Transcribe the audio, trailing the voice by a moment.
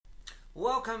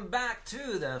Welcome back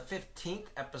to the 15th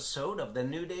episode of the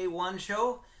New Day One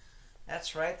Show.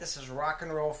 That's right, this is Rock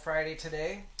and Roll Friday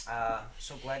today.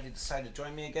 So glad you decided to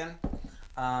join me again.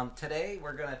 Today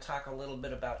we're going to talk a little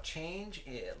bit about change,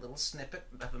 a little snippet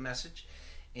of a message.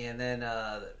 And then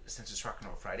since it's Rock and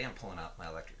Roll Friday, I'm pulling out my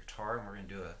electric guitar and we're going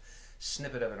to do a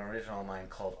snippet of an original of mine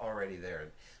called Already There.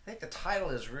 I think the title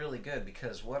is really good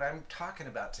because what I'm talking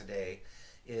about today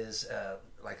is,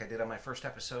 like I did on my first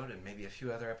episode and maybe a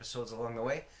few other episodes along the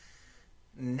way,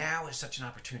 now is such an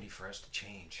opportunity for us to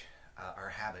change our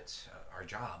habits, our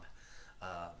job,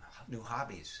 new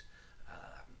hobbies.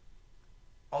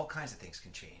 All kinds of things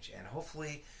can change. And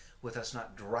hopefully with us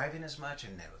not driving as much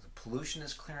and the pollution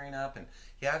is clearing up, and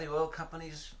yeah, the oil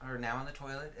companies are now in the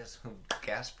toilet as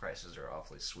gas prices are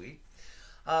awfully sweet.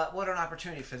 What an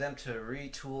opportunity for them to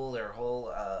retool their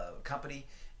whole company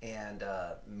and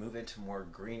move into more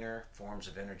greener forms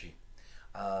of energy.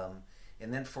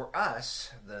 And then for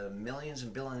us, the millions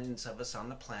and billions of us on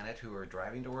the planet who are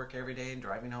driving to work every day and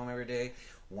driving home every day,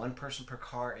 one person per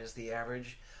car is the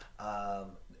average,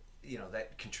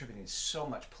 that contributing so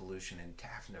much pollution and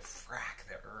having to frack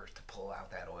the earth to pull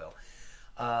out that oil.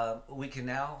 We can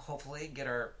now hopefully get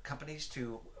our companies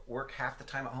to work half the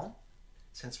time at home,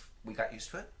 since we got used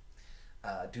to it,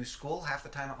 do school half the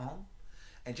time at home.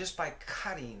 And just by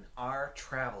cutting our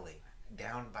traveling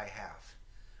down by half,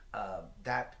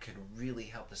 that could really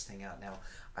help this thing out. Now,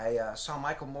 I saw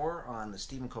Michael Moore on the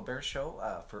Stephen Colbert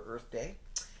Show for Earth Day,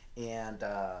 and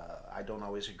I don't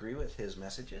always agree with his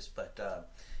messages, but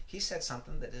he said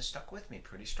something that has stuck with me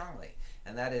pretty strongly,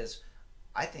 and that is,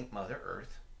 I think Mother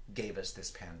Earth gave us this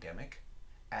pandemic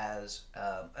as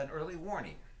an early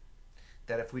warning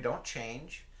that if we don't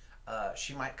change,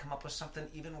 she might come up with something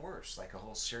even worse, like a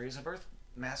whole series of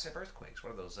massive earthquakes.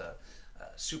 What are those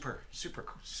super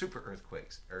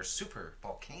earthquakes or super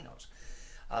volcanoes?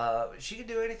 She can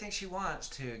do anything she wants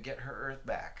to get her Earth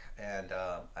back, and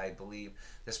I believe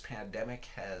this pandemic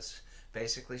has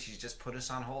basically, she's just put us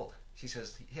on hold. She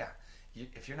says, yeah,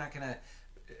 if you're not going to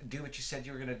do what you said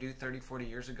you were going to do 30, 40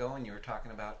 years ago, and you were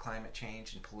talking about climate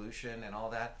change and pollution and all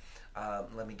that,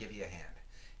 let me give you a hand.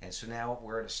 And so now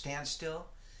we're at a standstill.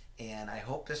 And I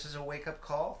hope this is a wake-up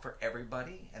call for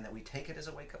everybody, and that we take it as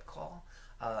a wake-up call.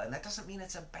 And that doesn't mean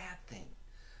it's a bad thing.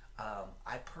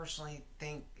 I personally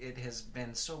think it has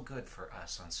been so good for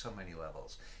us on so many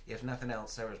levels. If nothing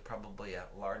else, there was probably a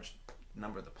large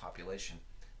number of the population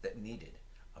that needed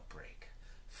a break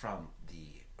from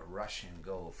the rush and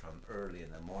go from early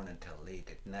in the morning till late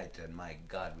at night. And my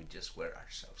God, we just wear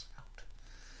ourselves out.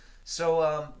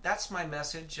 So that's my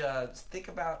message. Think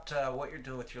about what you're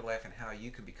doing with your life and how you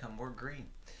can become more green,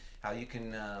 how you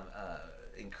can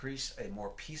increase a more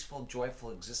peaceful,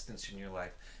 joyful existence in your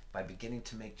life by beginning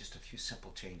to make just a few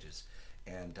simple changes.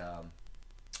 And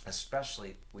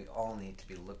especially, we all need to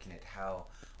be looking at how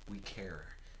we care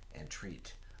and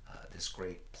treat this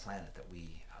great planet that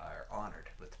we are honored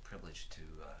with the privilege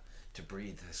to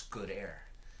breathe this good air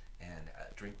and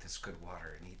drink this good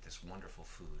water and eat this wonderful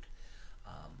food.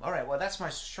 All right, well, that's my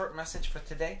short message for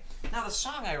today. Now, the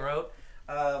song I wrote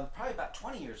probably about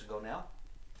 20 years ago now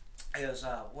is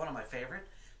one of my favorite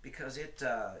because it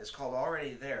is called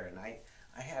Already There. And I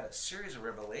had a series of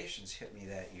revelations hit me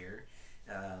that year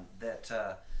that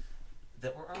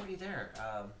were already there.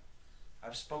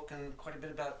 I've spoken quite a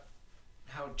bit about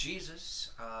how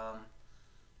Jesus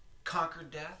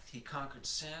conquered death. He conquered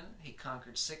sin. He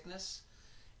conquered sickness.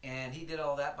 And he did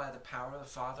all that by the power of the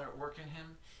Father at work in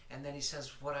him. And then he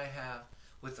says, what I have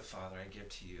with the Father I give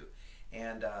to you.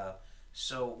 And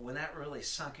so when that really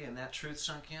sunk in, that truth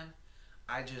sunk in,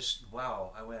 I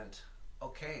went,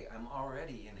 okay, I'm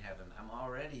already in heaven. I'm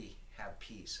already have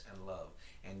peace and love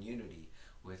and unity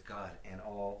with God and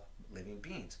all living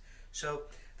beings. So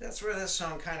that's where this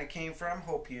song kind of came from.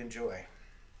 Hope you enjoy.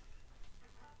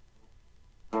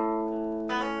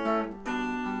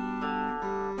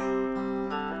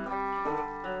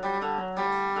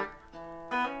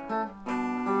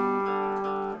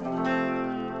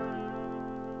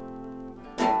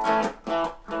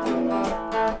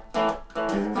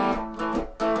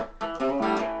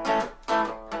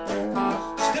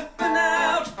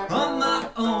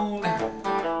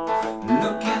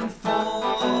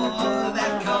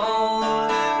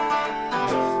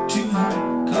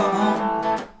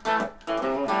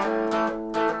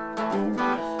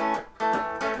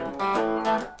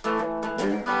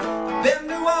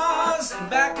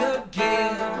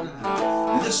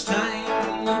 This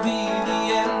time will be the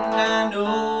end, I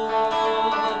know.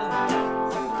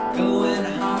 Going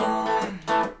home,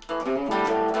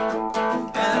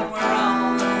 and we're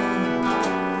all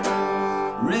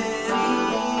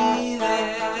ready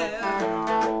there.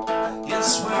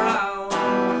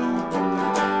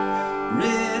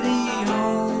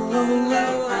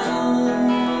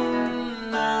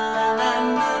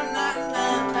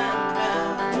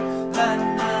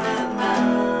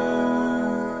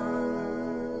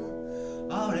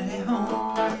 way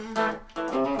home.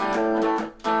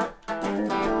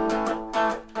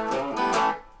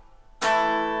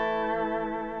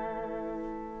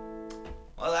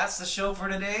 Well, that's the show for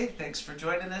today. Thanks for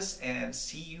joining us, and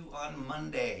see you on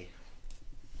Monday.